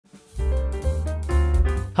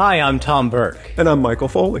Hi, I'm Tom Burke. And I'm Michael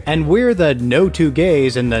Foley. And we're the No Two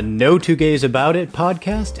Gays and the No Two Gays About It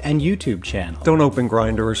podcast and YouTube channel. Don't open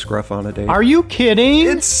Grindr or Scruff on a date. Are you kidding?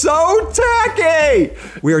 It's so tacky!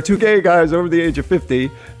 We are two gay guys over the age of 50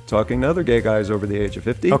 talking to other gay guys over the age of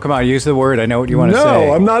 50. Oh, come on, use the word. I know what you want to say.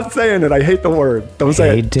 No, I'm not saying it. I hate the word. Don't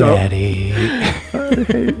say it. Hey, Daddy. I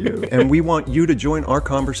hate you. And we want you to join our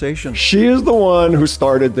conversation. She is the one who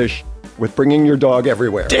started this with bringing your dog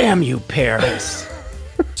everywhere. Damn you, Paris.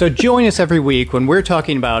 So join us every week when we're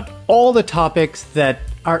talking about all the topics that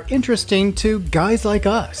are interesting to guys like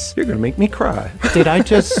us. You're going to make me cry. Did I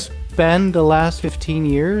just spend the last 15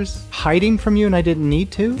 years hiding from you and I didn't need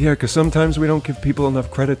to? Yeah, because sometimes we don't give people enough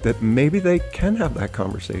credit that maybe they can have that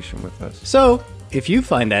conversation with us. So, if you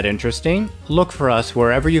find that interesting, look for us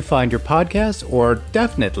wherever you find your podcasts, or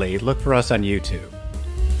definitely look for us on YouTube.